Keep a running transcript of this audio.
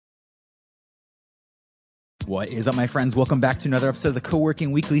What is up, my friends? Welcome back to another episode of the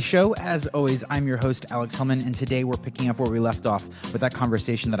Co-working Weekly Show. As always, I'm your host, Alex Hellman, and today we're picking up where we left off with that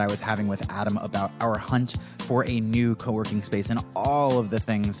conversation that I was having with Adam about our hunt for a new co-working space and all of the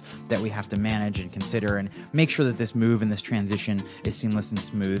things that we have to manage and consider and make sure that this move and this transition is seamless and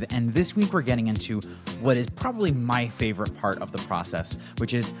smooth. And this week we're getting into what is probably my favorite part of the process,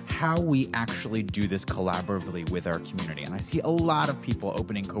 which is how we actually do this collaboratively with our community. And I see a lot of people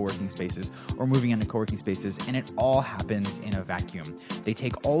opening co-working spaces or moving into co-working spaces, and it all happens in a vacuum. They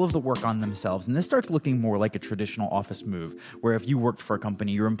take all of the work on themselves, and this starts looking more like a traditional office move, where if you worked for a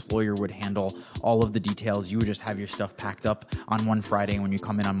company, your employer would handle all of the details. You would just have your stuff packed up on one Friday, and when you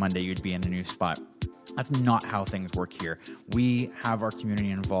come in on Monday, you'd be in a new spot. That's not how things work here. We have our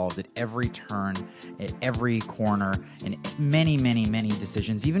community involved at every turn, at every corner, and many, many, many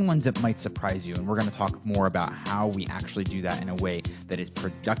decisions, even ones that might surprise you. And we're going to talk more about how we actually do that in a way that is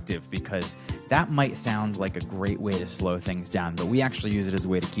productive, because that might sound like a great way to slow things down, but we actually use it as a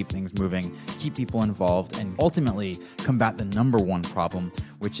way to keep things moving, keep people involved, and ultimately combat the number one problem,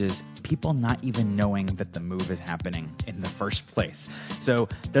 which is people not even knowing that the move is happening in the first place. So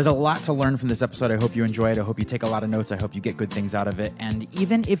there's a lot to learn from this episode. I hope you enjoy it. I hope you take a lot of notes. I hope you get good things out of it. And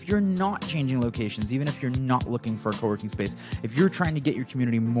even if you're not changing locations, even if you're not looking for a co-working space, if you're trying to get your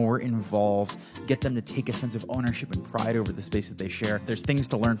community more involved, get them to take a sense of ownership and pride over the space that they share, there's things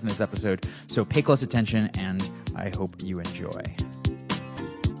to learn from this episode. So pay close attention, and I hope you enjoy.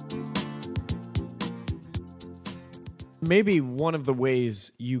 Maybe one of the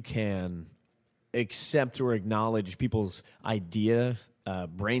ways you can accept or acknowledge people's idea,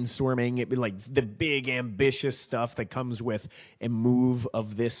 brainstorming, it'd be like the big ambitious stuff that comes with a move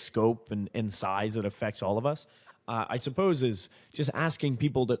of this scope and size that affects all of us, I suppose, is just asking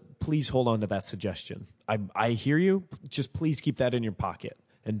people to please hold on to that suggestion. I hear you. Just please keep that in your pocket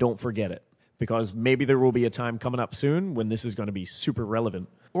and don't forget it, because maybe there will be a time coming up soon when this is going to be super relevant.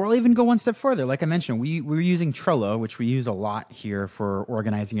 Or I'll even go one step further. Like I mentioned, we're using Trello, which we use a lot here for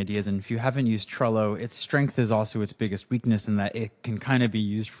organizing ideas. And if you haven't used Trello, its strength is also its biggest weakness in that it can kind of be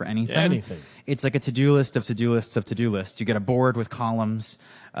used for anything. Anything. It's like a to-do list of to-do lists of to-do lists. You get a board with columns.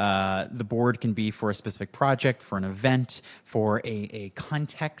 The board can be for a specific project, for an event, for a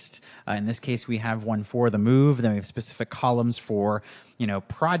context. In this case, we have one for the move. Then we have specific columns for,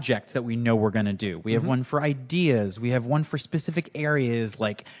 projects that we know we're going to do. We have one for ideas. We have one for specific areas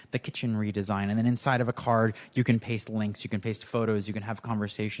like the kitchen redesign. And then inside of a card, you can paste links, you can paste photos, you can have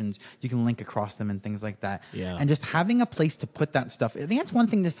conversations, you can link across them and things like that. Yeah. And just having a place to put that stuff, I think that's one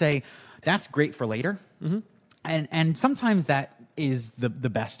thing to say, that's great for later. And sometimes that is the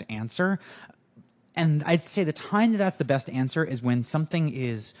best answer. And I'd say the time that's the best answer is when something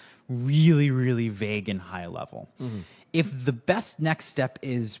is really, really vague and high level. If the best next step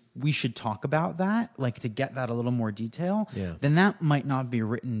is we should talk about that, like to get that a little more detail, then that might not be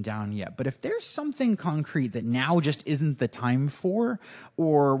written down yet. But if there's something concrete that now just isn't the time for,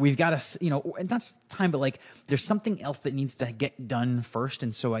 or we've got to, and that's time, but like there's something else that needs to get done first,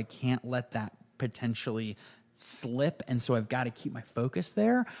 and so I can't let that potentially slip, and so I've got to keep my focus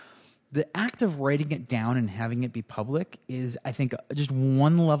there. The act of writing it down and having it be public is, I think, just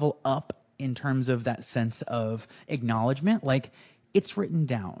one level up in terms of that sense of acknowledgement. Like, it's written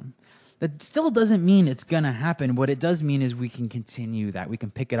down. That still doesn't mean it's going to happen. What it does mean is we can continue that. We can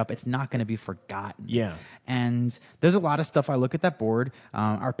pick it up. It's not going to be forgotten. Yeah. And there's a lot of stuff. I look at that board.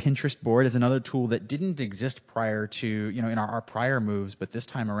 Our Pinterest board is another tool that didn't exist prior to, in our prior moves, but this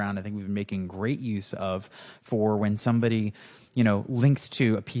time around, I think we've been making great use of for when somebody, links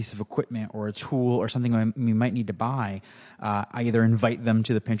to a piece of equipment or a tool or something we might need to buy. I either invite them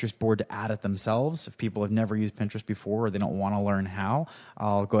to the Pinterest board to add it themselves. If people have never used Pinterest before or they don't want to learn how,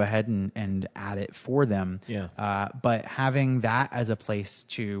 I'll go ahead and add it for them. Yeah. But having that as a place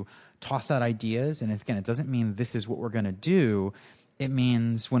to toss out ideas, and again, it doesn't mean this is what we're going to do. It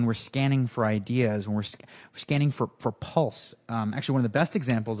means when we're scanning for ideas, when we're scanning for pulse. Actually, one of the best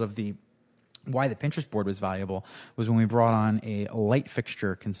examples of why the Pinterest board was valuable was when we brought on a light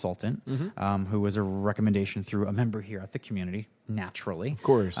fixture consultant who was a recommendation through a member here at the community, naturally. Of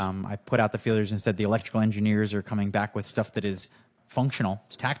course. I put out the feelers and said the electrical engineers are coming back with stuff that is functional,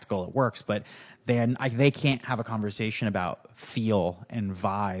 it's tactical, it works, but they can't have a conversation about feel and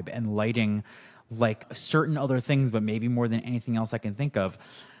vibe and lighting like certain other things, but maybe more than anything else I can think of.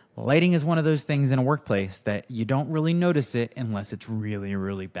 lighting is one of those things in a workplace that you don't really notice it unless it's really,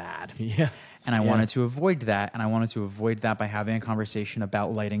 really bad. Yeah. And I wanted to avoid that. And I wanted to avoid that by having a conversation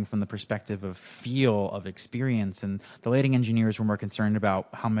about lighting from the perspective of feel, of experience. And the lighting engineers were more concerned about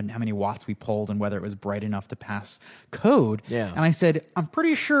how many watts we pulled and whether it was bright enough to pass code. Yeah. And I said, I'm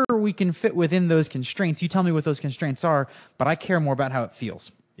pretty sure we can fit within those constraints. You tell me what those constraints are, but I care more about how it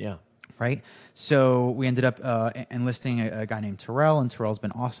feels. Yeah. Right? So we ended up enlisting a guy named Terrell, and Terrell's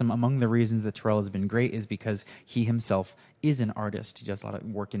been awesome. Among the reasons that Terrell has been great is because he himself is an artist. He does a lot of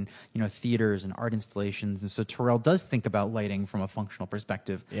work in theaters and art installations, and so Terrell does think about lighting from a functional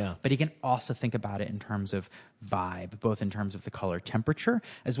perspective. Yeah. But he can also think about it in terms of vibe, both in terms of the color temperature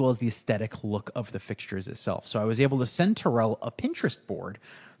as well as the aesthetic look of the fixtures itself. So I was able to send Terrell a Pinterest board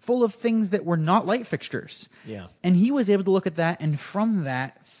full of things that were not light fixtures. Yeah. And he was able to look at that, and from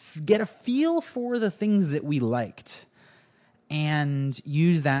that get a feel for the things that we liked and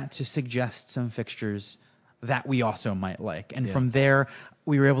use that to suggest some fixtures that we also might like. And from there,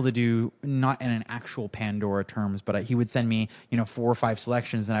 we were able to do, not in an actual Pandora terms, but he would send me 4 or 5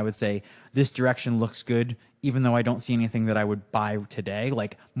 selections, and I would say, this direction looks good, even though I don't see anything that I would buy today,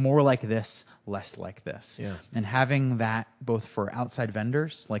 like more like this, less like this. Yeah. And having that both for outside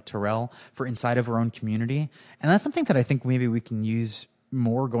vendors like Terrell, for inside of our own community. And that's something that I think maybe we can use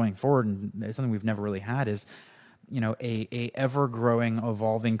more going forward, and it's something we've never really had, is a ever-growing,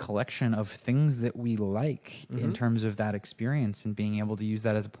 evolving collection of things that we like in terms of that experience, and being able to use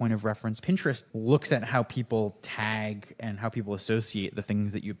that as a point of reference. Pinterest looks at how people tag and how people associate the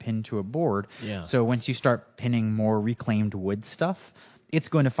things that you pin to a board. Yeah. So once you start pinning more reclaimed wood stuff, it's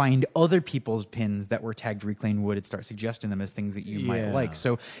going to find other people's pins that were tagged reclaimed wood and start suggesting them as things that you might like.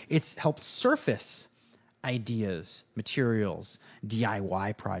 So it's helped surface ideas, materials,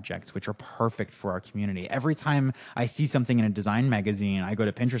 DIY projects, which are perfect for our community. Every time I see something in a design magazine, I go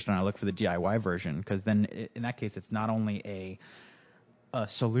to Pinterest and I look for the DIY version, because then in that case, it's not only a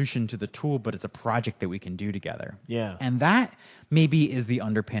solution to the tool, but it's a project that we can do together. Yeah. And that maybe is the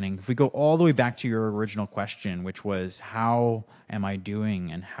underpinning. If we go all the way back to your original question, which was, how am I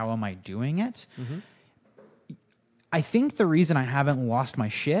doing and how am I doing it? I think the reason I haven't lost my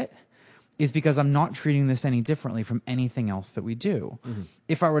shit is because I'm not treating this any differently from anything else that we do.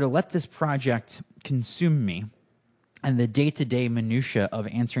 If I were to let this project consume me, and the day-to-day minutia of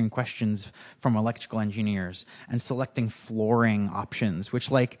answering questions from electrical engineers and selecting flooring options,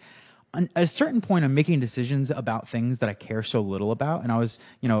 which, like, at a certain point, I'm making decisions about things that I care so little about. And I was,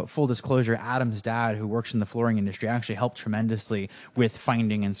 full disclosure, Adam's dad, who works in the flooring industry, actually helped tremendously with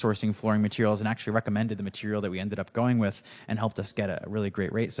finding and sourcing flooring materials, and actually recommended the material that we ended up going with and helped us get a really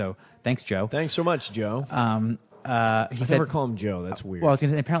great rate. So thanks, Joe. Thanks so much, Joe. He said, never call him Joe. That's weird. well, I was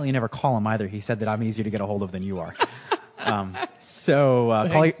gonna say, apparently you never call him either. He said that I'm easier to get a hold of than you are. Thanks,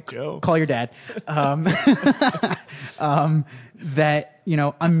 Joe. Call your dad. That,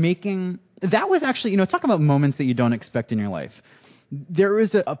 I'm making, that was actually, talk about moments that you don't expect in your life. There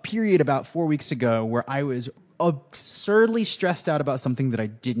was a period about 4 weeks ago where I was absurdly stressed out about something that I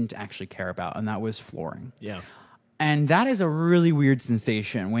didn't actually care about, and that was flooring. Yeah. And that is a really weird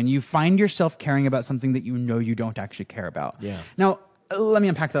sensation when you find yourself caring about something that you don't actually care about. Yeah. Now, let me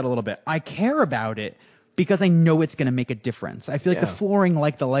unpack that a little bit. I care about it because I know it's going to make a difference. I feel like the flooring,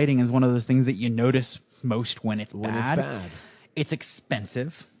 like the lighting, is one of those things that you notice most when it's bad. It's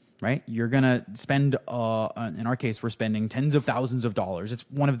expensive, right? You're going to spend, in our case, we're spending tens of thousands of dollars. It's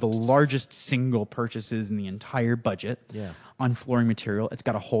one of the largest single purchases in the entire budget on flooring material. It's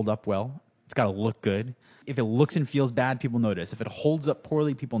got to hold up well. It's got to look good. If it looks and feels bad, people notice. If it holds up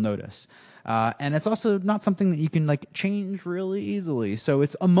poorly, people notice. And it's also not something that you can change really easily. So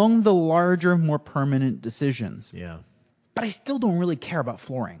it's among the larger, more permanent decisions. Yeah. But I still don't really care about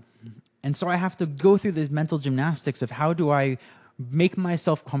flooring. And so I have to go through these mental gymnastics of how do I make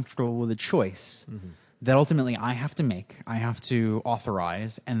myself comfortable with a choice that ultimately I have to make. I have to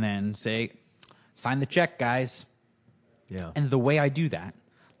authorize and then say, sign the check, guys. Yeah. And the way I do that,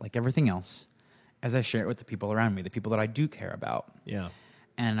 like everything else, as I share it with the people around me, the people that I do care about. Yeah.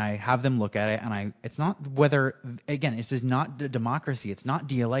 And I have them look at it, and it's not whether, again, this is not democracy. It's not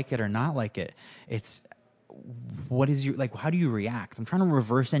do you like it or not like it. It's what is your, how do you react? I'm trying to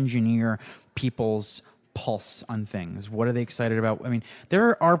reverse engineer people's pulse on things. What are they excited about? I mean,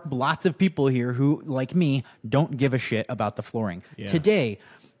 there are lots of people here who, like me, don't give a shit about the flooring. Yeah. Today,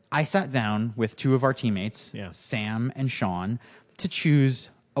 I sat down with 2 of our teammates, Sam and Sean, to choose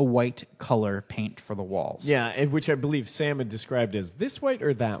a white color paint for the walls. Yeah, and which I believe Sam had described as this white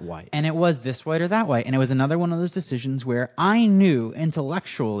or that white. And it was this white or that white. And it was another one of those decisions where I knew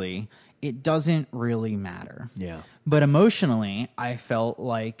intellectually it doesn't really matter. Yeah. But emotionally, I felt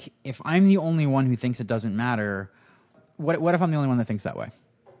like if I'm the only one who thinks it doesn't matter, what if I'm the only one that thinks that way?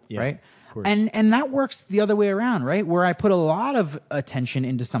 Yeah, right? of course. And that works the other way around, right? Where I put a lot of attention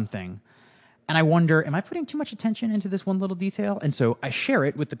into something and I wonder, am I putting too much attention into this one little detail? And so I share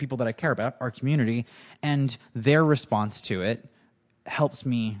it with the people that I care about, our community, and their response to it helps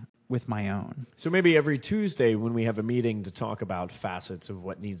me with my own. So maybe every Tuesday when we have a meeting to talk about facets of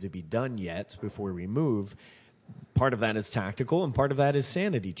what needs to be done yet before we move, part of that is tactical and part of that is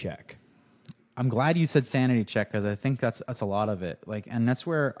sanity check. I'm glad you said sanity check because I think that's a lot of it. Like, and that's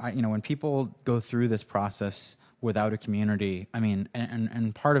where when people go through this process without a community, I mean,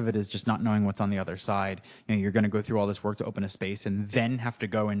 and part of it is just not knowing what's on the other side. You're going to go through all this work to open a space and then have to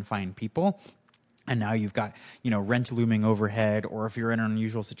go and find people. And now you've got, rent looming overhead, or if you're in an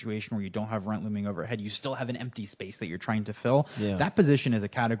unusual situation where you don't have rent looming overhead, you still have an empty space that you're trying to fill. Yeah. That position is a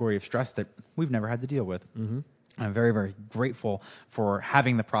category of stress that we've never had to deal with. Mm-hmm. I'm very, very grateful for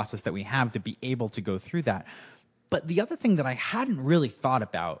having the process that we have to be able to go through that. But the other thing that I hadn't really thought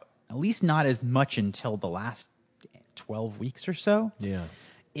about, at least not as much until the last 12 weeks or so,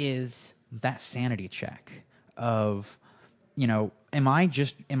 is that sanity check of, am I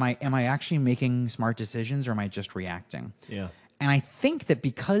actually making smart decisions or am I just reacting? Yeah. And I think that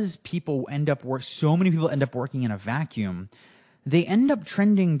because so many people end up working in a vacuum, they end up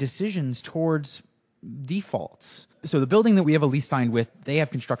trending decisions towards defaults. So the building that we have a lease signed with, they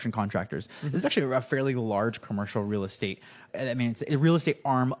have construction contractors. Mm-hmm. This is actually a fairly large commercial real estate. I mean, it's a real estate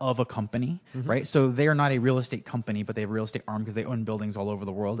arm of a company, right? So they are not a real estate company, but they have a real estate arm because they own buildings all over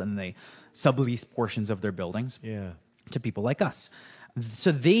the world and they sublease portions of their buildings to people like us.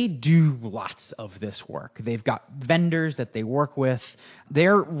 So they do lots of this work. They've got vendors that they work with.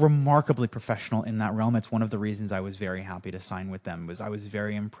 They're remarkably professional in that realm. It's one of the reasons I was very happy to sign with them. I was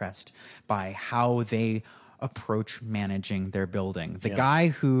very impressed by how they approach managing their building. The guy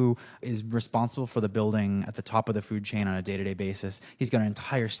who is responsible for the building at the top of the food chain on a day-to-day basis, he's got an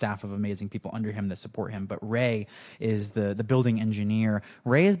entire staff of amazing people under him that support him. But Ray is the building engineer.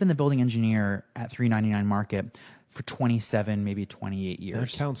 Ray has been the building engineer at 399 Market for 27, maybe 28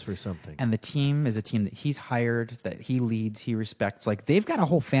 years. That counts for something. And the team is a team that he's hired, that he leads, he respects. Like, they've got a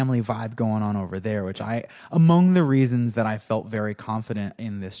whole family vibe going on over there, which among the reasons that I felt very confident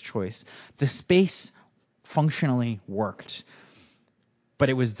in this choice. The space functionally worked, but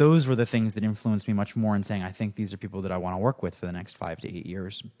those were the things that influenced me much more in saying, I think these are people that I want to work with for the next 5 to 8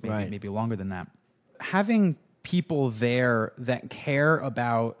 years, maybe longer than that. Having people there that care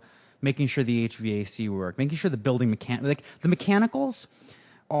about making sure the HVAC work, making sure the building the mechanicals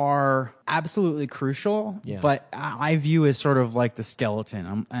are absolutely crucial, but I view as sort of like the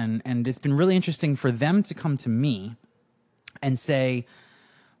skeleton. And it's been really interesting for them to come to me and say,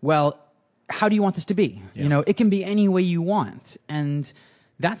 well, how do you want this to be? It can be any way you want. And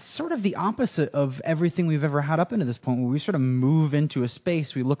that's sort of the opposite of everything we've ever had up into this point, where we sort of move into a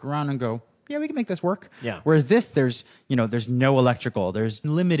space, we look around and go, yeah, we can make this work. Yeah. Whereas there's no electrical, there's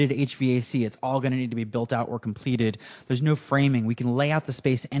limited HVAC. It's all going to need to be built out or completed. There's no framing. We can lay out the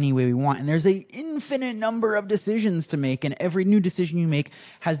space any way we want. And there's an infinite number of decisions to make. And every new decision you make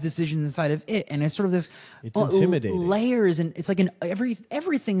has decisions inside of it. And it's sort of this, it's intimidating. Layers. And it's like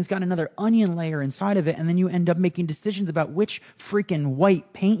everything's got another onion layer inside of it. And then you end up making decisions about which freaking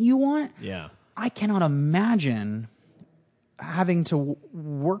white paint you want. Yeah. I cannot imagine having to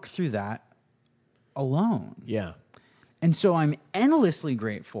work through that alone. Yeah. And so I'm endlessly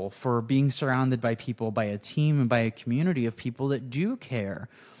grateful for being surrounded by people, by a team, and by a community of people that do care.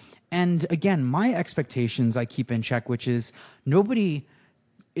 And again, my expectations I keep in check, which is nobody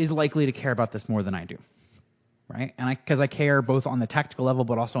is likely to care about this more than I do. Right? And because I care both on the tactical level,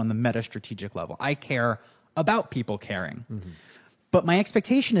 but also on the meta-strategic level. I care about people caring. Mm-hmm. But my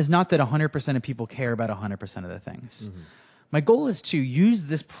expectation is not that 100% of people care about 100% of the things. Mm-hmm. My goal is to use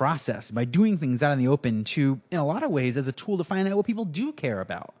this process by doing things out in the open to, in a lot of ways, as a tool to find out what people do care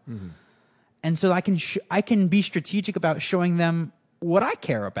about. Mm-hmm. And so I can be strategic about showing them what I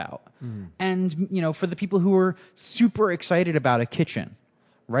care about. Mm-hmm. And, for the people who are super excited about a kitchen,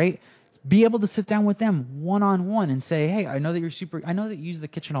 right? Be able to sit down with them one-on-one and say, hey, I know that you use the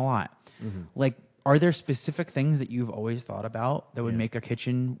kitchen a lot. Mm-hmm. Like, are there specific things that you've always thought about that would make a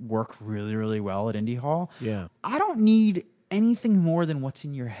kitchen work really, really well at Indie Hall? Yeah. I don't need anything more than what's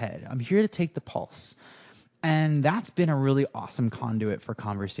in your head. I'm here to take the pulse. And that's been a really awesome conduit for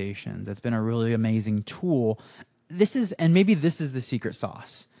conversations. It's been a really amazing tool. Maybe this is the secret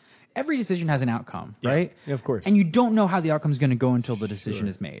sauce. Every decision has an outcome, right? Yeah, of course. And you don't know how the outcome is going to go until the decision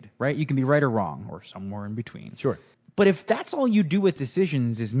is made, right? You can be right or wrong or somewhere in between. Sure. But if that's all you do with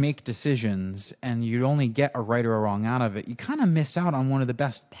decisions is make decisions and you only get a right or a wrong out of it, you kind of miss out on one of the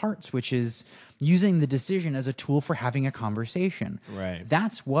best parts, which is using the decision as a tool for having a conversation. Right.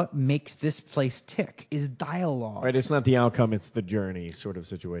 That's what makes this place tick, is dialogue. Right. It's not the outcome, it's the journey sort of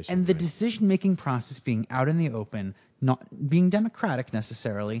situation. And the right? decision-making process being out in the open, not being democratic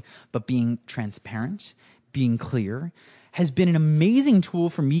necessarily, but being transparent, being clear, has been an amazing tool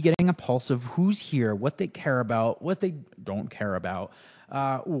for me getting a pulse of who's here, what they care about, what they don't care about,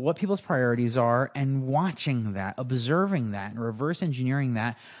 what people's priorities are, and watching that, observing that, and reverse engineering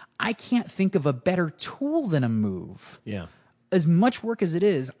that. I can't think of a better tool than a move. Yeah. As much work as it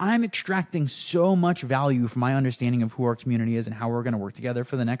is, I'm extracting so much value from my understanding of who our community is and how we're going to work together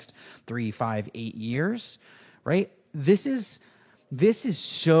for the next 3, 5, 8 years, right? This is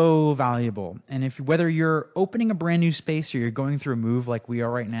so valuable. And if whether you're opening a brand new space or you're going through a move like we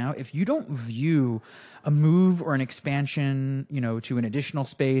are right now, if you don't view a move or an expansion, to an additional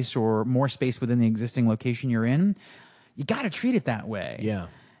space or more space within the existing location you're in, you got to treat it that way. Yeah.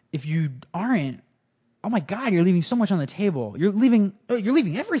 If you aren't, oh my God, you're leaving so much on the table. You're leaving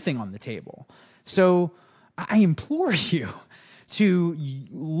everything on the table. So I implore you to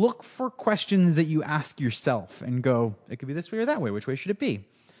look for questions that you ask yourself and go, it could be this way or that way. Which way should it be?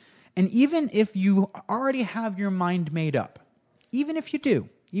 And even if you already have your mind made up, even if you do,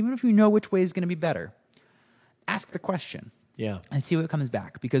 even if you know which way is going to be better, ask the question. Yeah. And see what comes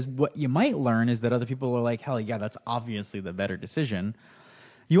back. Because what you might learn is that other people are like, hell yeah, that's obviously the better decision.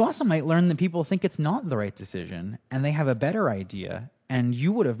 You also might learn that people think it's not the right decision and they have a better idea, and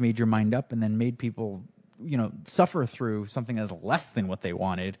you would have made your mind up and then made people, suffer through something that's less than what they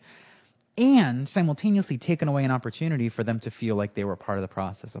wanted, and simultaneously taken away an opportunity for them to feel like they were part of the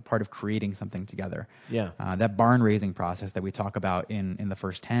process, a part of creating something together. Yeah. That barn raising process that we talk about in the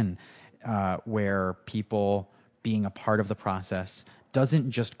first 10, where people being a part of the process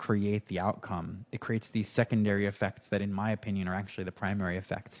doesn't just create the outcome. It creates these secondary effects that, in my opinion, are actually the primary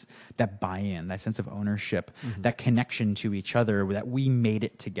effects. That buy-in, that sense of ownership, that connection to each other, that we made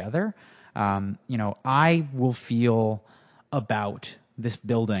it together. I will feel about this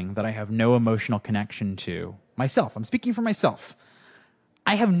building that I have no emotional connection to myself. I'm speaking for myself.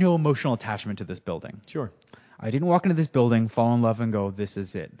 I have no emotional attachment to this building. Sure. I didn't walk into this building, fall in love, and go, this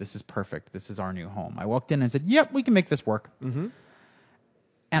is it. This is perfect. This is our new home. I walked in and said, yep, we can make this work. Mm-hmm.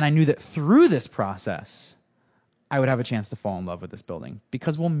 And I knew that through this process, I would have a chance to fall in love with this building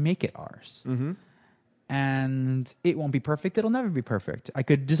because we'll make it ours. Mm-hmm. And it won't be perfect. It'll never be perfect. I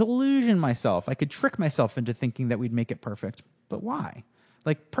could disillusion myself. I could trick myself into thinking that we'd make it perfect. But why?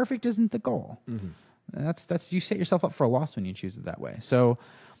 Like, perfect isn't the goal. Mm-hmm. That's you set yourself up for a loss when you choose it that way. So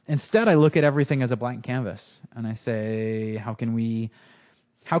instead, I look at everything as a blank canvas. And I say, how can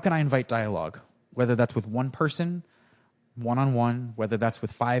I invite dialogue? Whether that's with one person, one-on-one, whether that's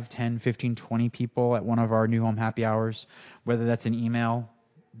with 5, 10, 15, 20 people at one of our new home happy hours, whether that's an email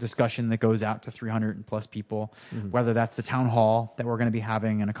discussion that goes out to 300 plus people, whether that's the town hall that we're going to be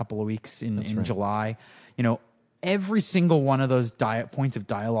having in a couple of weeks in July. Every single one of those points of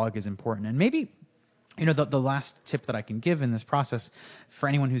dialogue is important. And maybe, the last tip that I can give in this process for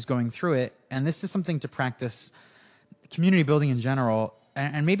anyone who's going through it, and this is something to practice community building in general,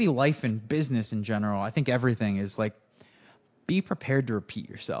 and maybe life and business in general. I think everything is like, be prepared to repeat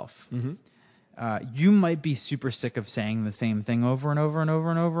yourself. Mm-hmm. You might be super sick of saying the same thing over and over and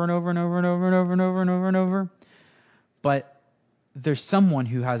over and over and over and over and over and over and over and over and over. But there's someone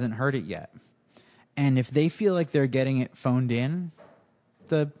who hasn't heard it yet. And if they feel like they're getting it phoned in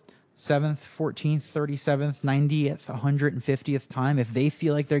the 7th, 14th, 37th, 90th, 150th time, if they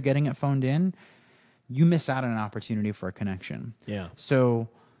feel like they're getting it phoned in, you miss out on an opportunity for a connection. Yeah. So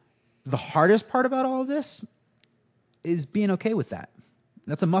the hardest part about all of this is being okay with that.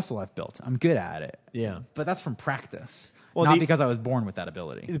 That's a muscle I've built. I'm good at it. Yeah. But that's from practice, not because I was born with that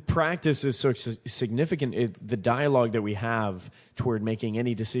ability. The practice is so significant. The dialogue that we have toward making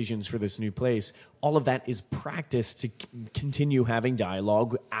any decisions for this new place, all of that is practice to continue having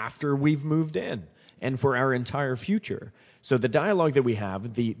dialogue after we've moved in and for our entire future. So the dialogue that we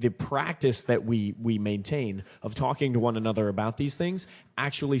have, the practice that we maintain of talking to one another about these things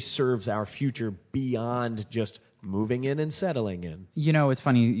actually serves our future beyond just moving in and settling in. It's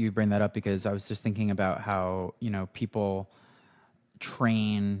funny you bring that up because I was just thinking about how, people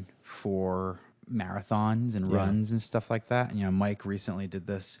train for marathons and runs and stuff like that. And, Mike recently did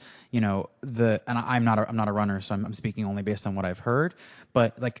this, and I'm not a runner, so I'm speaking only based on what I've heard,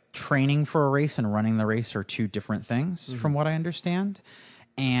 but like training for a race and running the race are two different things from what I understand.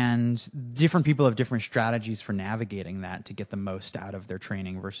 And different people have different strategies for navigating that to get the most out of their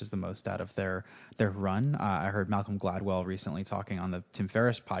training versus the most out of their run. I heard Malcolm Gladwell recently talking on the Tim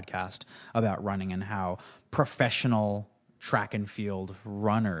Ferriss podcast about running and how professional track and field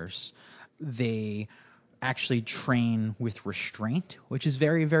runners, they actually train with restraint, which is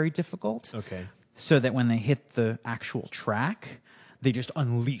very, very difficult. Okay. So that when they hit the actual track, they just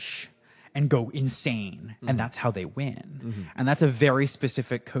unleash and go insane. And that's how they win. And that's a very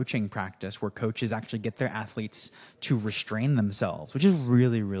specific coaching practice where coaches actually get their athletes to restrain themselves, which is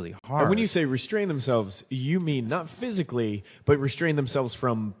really, really hard. And when you say restrain themselves, you mean not physically, but restrain themselves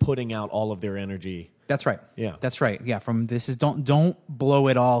from putting out all of their energy. That's right. Yeah. That's right. Yeah. From this is don't blow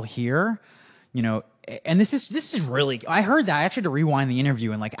it all here, you know. And this is really, I heard that. I actually had to rewind the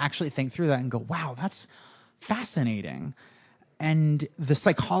interview and like actually think through that and go, wow, that's fascinating. And the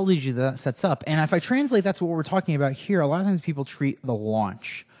psychology that sets up. And if I translate that's what we're talking about here, a lot of times people treat the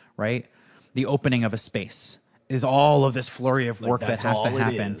launch, right? The opening of a space is all of this flurry of work that has to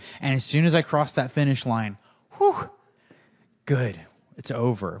happen. And as soon as I cross that finish line, whew, good. It's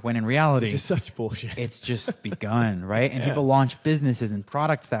over. When in reality, Which is such bullshit. It's just begun, right? And people launch businesses and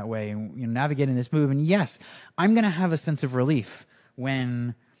products that way, and navigating this move. And yes, I'm going to have a sense of relief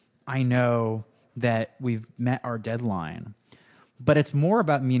when I know that we've met our deadline. But it's more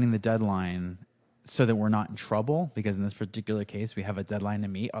about meeting the deadline so that we're not in trouble, because in this particular case, we have a deadline to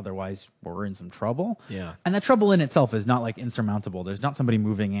meet. Otherwise, we're in some trouble. Yeah. And that trouble in itself is not like insurmountable. There's not somebody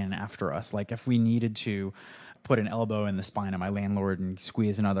moving in after us. Like if we needed to put an elbow in the spine of my landlord and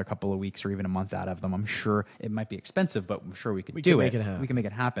squeeze another couple of weeks or even a month out of them, I'm sure it might be expensive, but I'm sure we could do it. We can make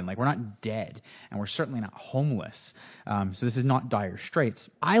it happen. Like we're not dead, and we're certainly not homeless. So this is not dire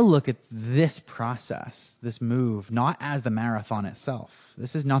straits. I look at this process, this move, not as the marathon itself.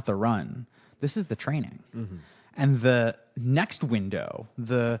 This is not the run. This is the training. And the next window,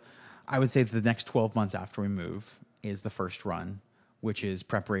 I would say the next 12 months after we move is the first run, which is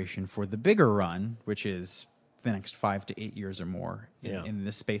preparation for the bigger run, which is the next 5 to 8 years or more in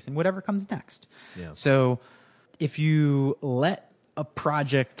this space and whatever comes next. Yeah. So if you let a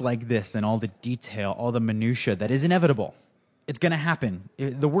project like this and all the detail, all the minutia that is inevitable, it's going to happen.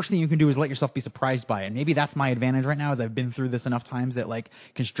 The worst thing you can do is let yourself be surprised by it. And maybe that's my advantage right now, is I've been through this enough times that like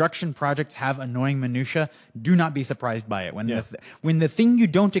construction projects have annoying minutia. Do not be surprised by it. When the thing you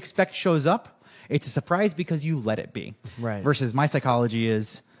don't expect shows up, it's a surprise because you let it be. Right. Versus my psychology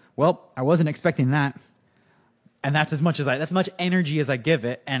is, well, I wasn't expecting that. And that's as much energy as I give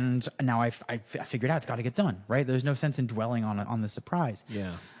it. And now I figured out it's got to get done, right? There's no sense in dwelling on the surprise.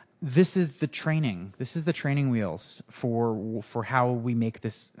 Yeah. This is the training. This is the training wheels for how we make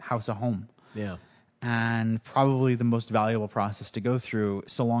this house a home. Yeah. And probably the most valuable process to go through,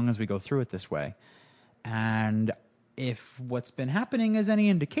 so long as we go through it this way. And if what's been happening is any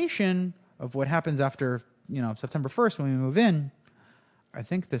indication of what happens after, September 1st when we move in, I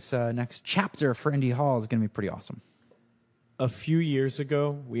think this next chapter for Indy Hall is going to be pretty awesome. A few years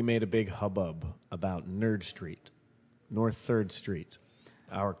ago, we made a big hubbub about Nerd Street, North 3rd Street,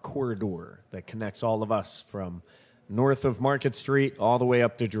 our corridor that connects all of us from north of Market Street all the way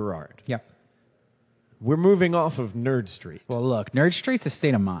up to Girard. Yep. We're moving off of Nerd Street. Well, look, Nerd Street's a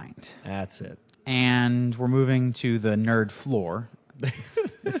state of mind. That's it. And we're moving to the nerd floor.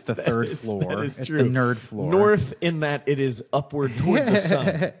 It's the third floor. That is it's true. the nerd floor. North in that it is upward toward the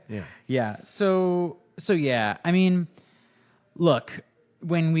sun. Yeah. Yeah. So yeah. I mean, look,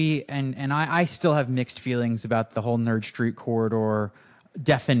 when we and I still have mixed feelings about the whole Nerd Street corridor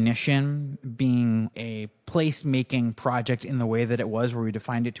definition being a place-making project in the way that it was, where we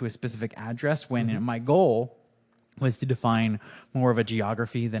defined it to a specific address, when my goal was to define more of a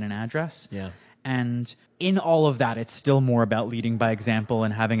geography than an address. Yeah. And in all of that, it's still more about leading by example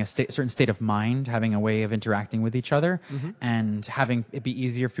and having a certain state of mind, having a way of interacting with each other, and having it be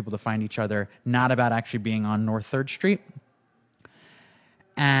easier for people to find each other, not about actually being on North 3rd Street.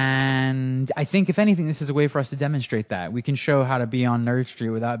 And I think, if anything, this is a way for us to demonstrate that. We can show how to be on Nerd Street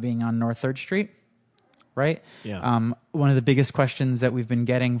without being on North 3rd Street, right? Yeah. One of the biggest questions that we've been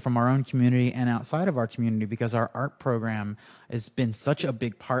getting from our own community and outside of our community, because our art program has been such a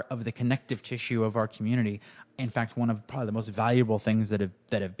big part of the connective tissue of our community. In fact, one of probably the most valuable things that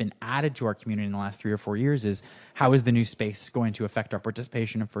have been added to our community in the last 3 or 4 years is, how is the new space going to affect our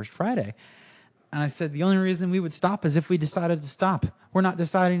participation in First Friday? And I said, the only reason we would stop is if we decided to stop. We're not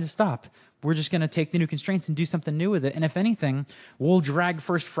deciding to stop. We're just going to take the new constraints and do something new with it. And if anything, we'll drag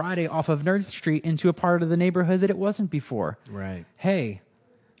First Friday off of Nerd Street into a part of the neighborhood that it wasn't before. Right. Hey.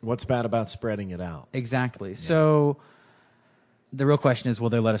 What's bad about spreading it out? Exactly. Yeah. So the real question is, will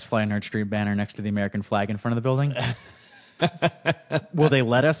they let us fly a Nerd Street banner next to the American flag in front of the building? Will they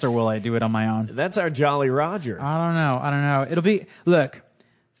let us, or will I do it on my own? That's our Jolly Roger. I don't know. It'll be, look,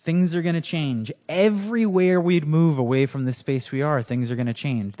 things are going to change. Everywhere we'd move away from the space we are, things are going to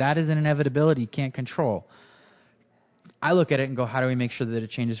change. That is an inevitability you can't control. I look at it and go, how do we make sure that it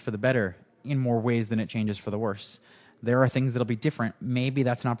changes for the better in more ways than it changes for the worse? There are things that'll be different. Maybe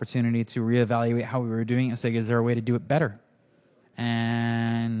that's an opportunity to reevaluate how we were doing it and say, is there a way to do it better?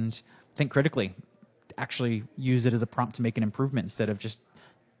 And think critically. Actually use it as a prompt to make an improvement instead of just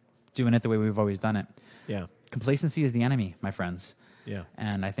doing it the way we've always done it. Yeah. Complacency is the enemy, my friends. Yeah.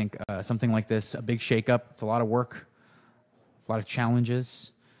 And I think something like this, a big shakeup, it's a lot of work, a lot of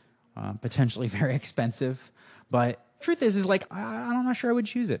challenges, potentially very expensive. But truth is like, I'm not sure I would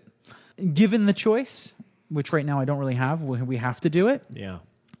choose it. Given the choice, which right now I don't really have, we have to do it. Yeah.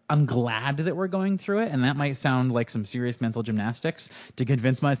 I'm glad that we're going through it, and that might sound like some serious mental gymnastics to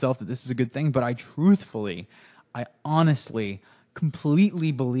convince myself that this is a good thing, but I honestly,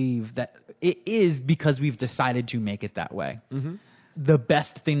 completely believe that it is because we've decided to make it that way. Mm-hmm. The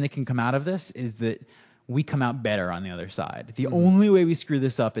best thing that can come out of this is that we come out better on the other side. The only way we screw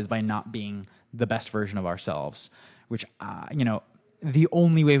this up is by not being the best version of ourselves, which, the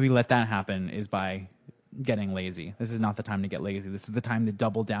only way we let that happen is by getting lazy. This is not the time to get lazy. This is the time to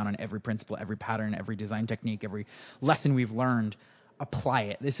double down on every principle, every pattern, every design technique, every lesson we've learned. Apply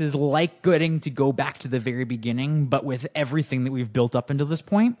it. This is like getting to go back to the very beginning, but with everything that we've built up until this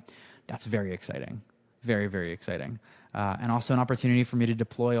point. That's very exciting. Very, very exciting. And also an opportunity for me to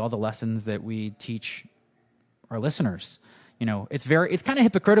deploy all the lessons that we teach our listeners. It's kind of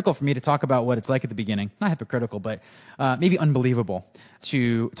hypocritical for me to talk about what it's like at the beginning. Not hypocritical, but maybe unbelievable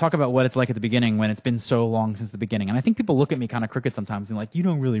to talk about what it's like at the beginning when it's been so long since the beginning. And I think people look at me kind of crooked sometimes and like, you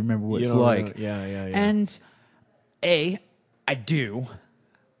don't really remember what it's like. Yeah. And I do.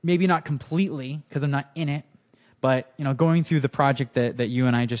 Maybe not completely because I'm not in it. But, going through the project that you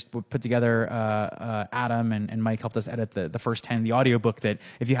and I just put together, Adam and Mike helped us edit the first 10, the audiobook that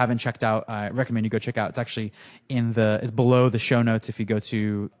if you haven't checked out, I recommend you go check out. It's actually it's below the show notes if you go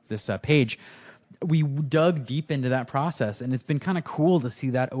to this page. We dug deep into that process, and it's been kind of cool to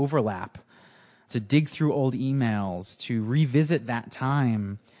see that overlap, to dig through old emails, to revisit that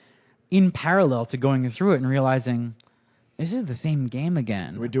time in parallel to going through it and realizing, this is the same game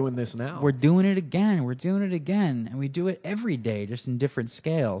again. We're doing this now. We're doing it again. We're doing it again. And we do it every day, just in different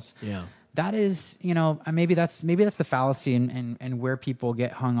scales. Yeah. That is, maybe that's the fallacy and where people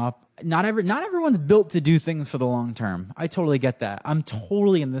get hung up. Not everyone's built to do things for the long term. I totally get that. I'm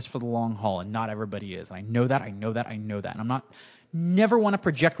totally in this for the long haul, and not everybody is. And I know that. And I'm never want to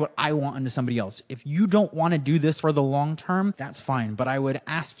project what I want onto somebody else. If you don't want to do this for the long term, that's fine. But I would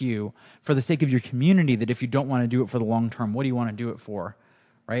ask you, for the sake of your community, that if you don't want to do it for the long term, what do you want to do it for?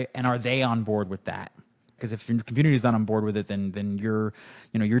 Right? And are they on board with that? Because if your community is not on board with it, then your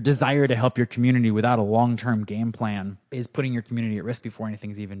desire to help your community without a long-term game plan is putting your community at risk before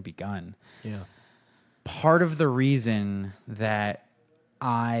anything's even begun. Yeah. Part of the reason that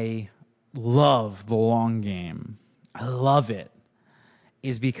I love the long game, I love it,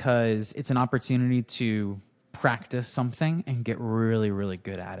 is because it's an opportunity to practice something and get really, really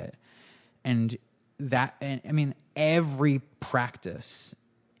good at it. And every practice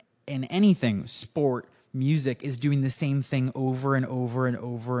in anything, sport, music, is doing the same thing over and over and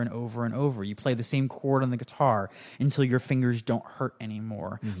over and over and over. You play the same chord on the guitar until your fingers don't hurt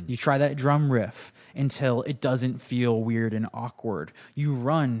anymore. Mm-hmm. You try that drum riff until it doesn't feel weird and awkward. You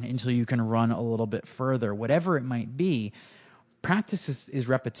run until you can run a little bit further. Whatever it might be, practice is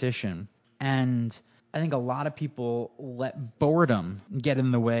repetition. And I think a lot of people let boredom get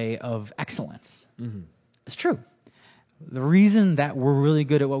in the way of excellence. Mm-hmm. It's true. The reason that we're really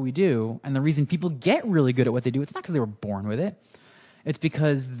good at what we do, and the reason people get really good at what they do, it's not because they were born with it. It's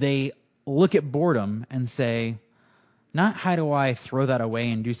because they look at boredom and say, not how do I throw that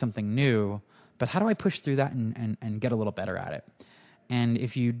away and do something new, but how do I push through that and get a little better at it? And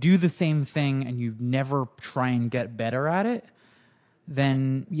if you do the same thing and you never try and get better at it,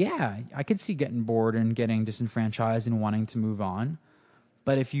 then yeah, I could see getting bored and getting disenfranchised and wanting to move on.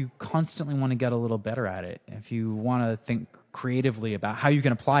 But if you constantly want to get a little better at it, if you want to think creatively about how you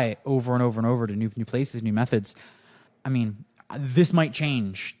can apply it over and over and over to new places, new methods, this might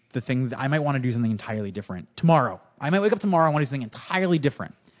change the thing. I might want to do something entirely different tomorrow. I might wake up tomorrow and want to do something entirely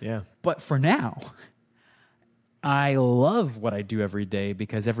different. Yeah. But for now, I love what I do every day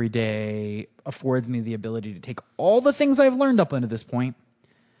because every day affords me the ability to take all the things I've learned up until this point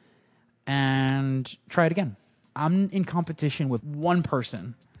and try it again. I'm in competition with one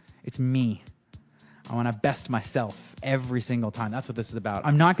person. It's me. I want to best myself every single time. That's what this is about.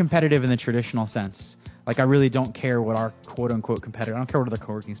 I'm not competitive in the traditional sense. Like, I really don't care what our quote-unquote competitor, I don't care what other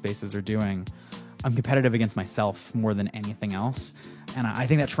co-working spaces are doing. I'm competitive against myself more than anything else. And I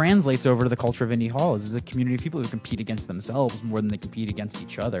think that translates over to the culture of Indie Hall. Is a community of people who compete against themselves more than they compete against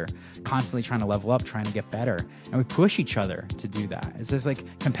each other, constantly trying to level up, trying to get better. And we push each other to do that. It's just like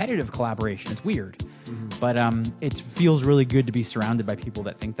competitive collaboration. It's weird. But it feels really good to be surrounded by people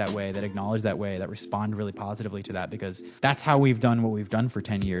that think that way, that acknowledge that way, that respond really positively to that, because that's how we've done what we've done for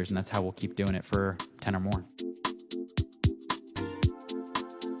 10 years, and that's how we'll keep doing it for 10 or more.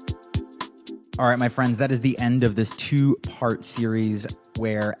 All right, my friends, that is the end of this 2-part series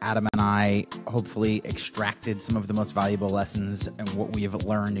where Adam and I hopefully extracted some of the most valuable lessons and what we have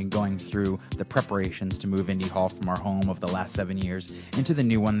learned in going through the preparations to move Indie Hall from our home of the last 7 years into the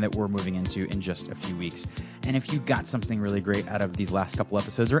new one that we're moving into in just a few weeks. And if you got something really great out of these last couple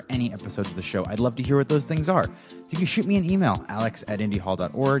episodes or any episodes of the show, I'd love to hear what those things are. So you can shoot me an email,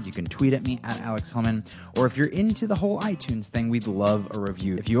 alex@indiehall.org. You can tweet at me @AlexHellman. Or if you're into the whole iTunes thing, we'd love a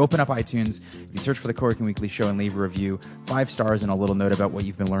review. If you open up iTunes, if you search for the Co-working Weekly Show and leave a review, 5 stars and a little note about what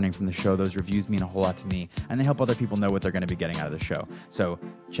you've been learning from the show. Those reviews mean a whole lot to me, and they help other people know what they're going to be getting out of the show. So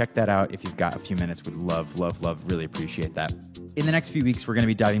check that out if you've got a few minutes. Would love, really appreciate that. In the next few weeks, we're going to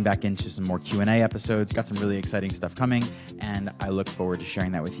be diving back into some more Q&A episodes. Got some really exciting stuff coming, and I look forward to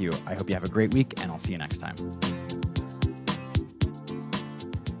sharing that with you. I hope you have a great week, and I'll see you next time.